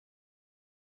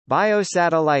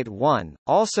Biosatellite 1,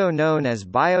 also known as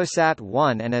Biosat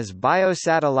 1 and as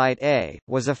Biosatellite A,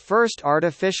 was a first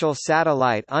artificial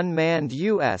satellite unmanned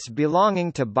U.S.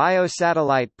 belonging to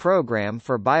Biosatellite Program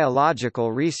for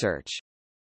Biological Research.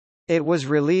 It was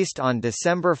released on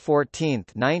December 14,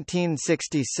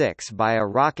 1966 by a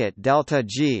rocket Delta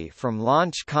G from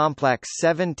Launch Complex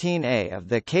 17A of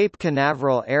the Cape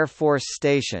Canaveral Air Force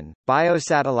Station.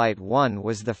 Biosatellite 1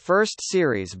 was the first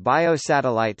series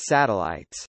biosatellite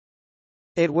satellites.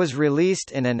 It was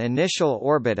released in an initial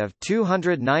orbit of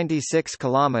 296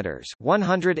 kilometers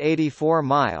 (184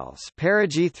 miles),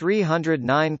 perigee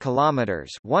 309 kilometers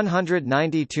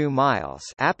 (192 miles)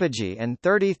 apogee and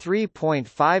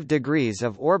 33.5 degrees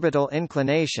of orbital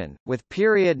inclination, with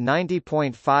period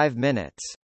 90.5 minutes.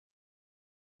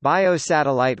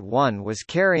 Biosatellite 1 was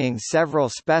carrying several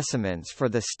specimens for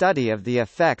the study of the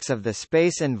effects of the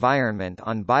space environment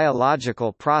on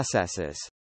biological processes.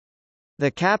 The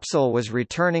capsule was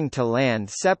returning to land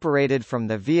separated from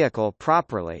the vehicle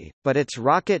properly, but its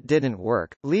rocket didn't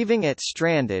work, leaving it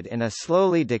stranded in a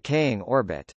slowly decaying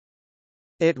orbit.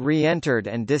 It re-entered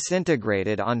and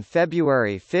disintegrated on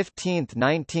February 15,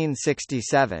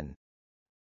 1967.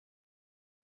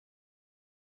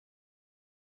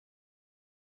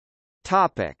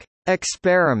 Topic: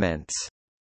 Experiments.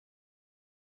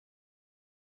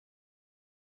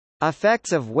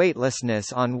 Effects of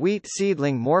weightlessness on wheat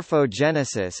seedling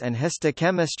morphogenesis and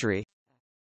histochemistry.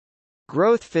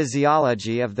 Growth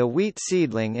physiology of the wheat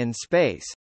seedling in space.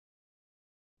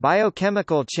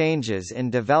 Biochemical changes in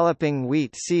developing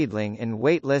wheat seedling in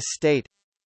weightless state.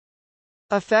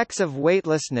 Effects of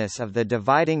weightlessness of the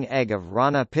dividing egg of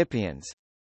Rana pipiens.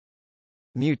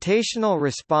 Mutational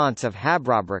response of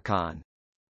Habrobricon.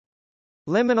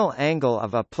 Liminal angle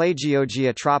of a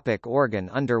plagiogeotropic organ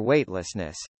under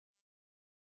weightlessness.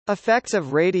 Effects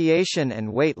of radiation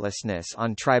and weightlessness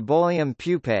on Tribolium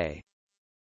pupae.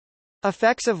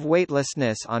 Effects of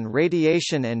weightlessness on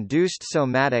radiation-induced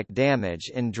somatic damage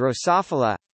in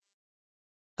Drosophila.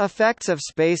 Effects of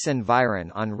space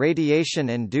environ on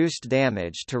radiation-induced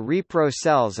damage to repro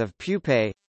cells of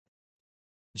pupae.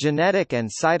 Genetic and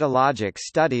cytologic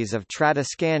studies of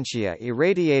Tradescantia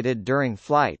irradiated during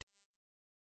flight.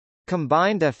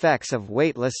 Combined effects of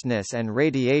weightlessness and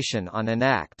radiation on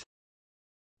enact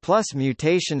plus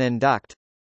mutation induct.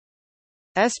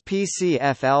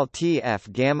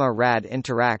 SPCF-LTF gamma-rad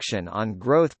interaction on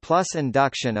growth plus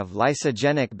induction of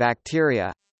lysogenic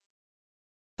bacteria.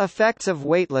 Effects of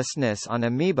weightlessness on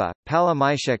amoeba,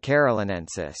 Pelomycia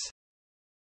carolinensis.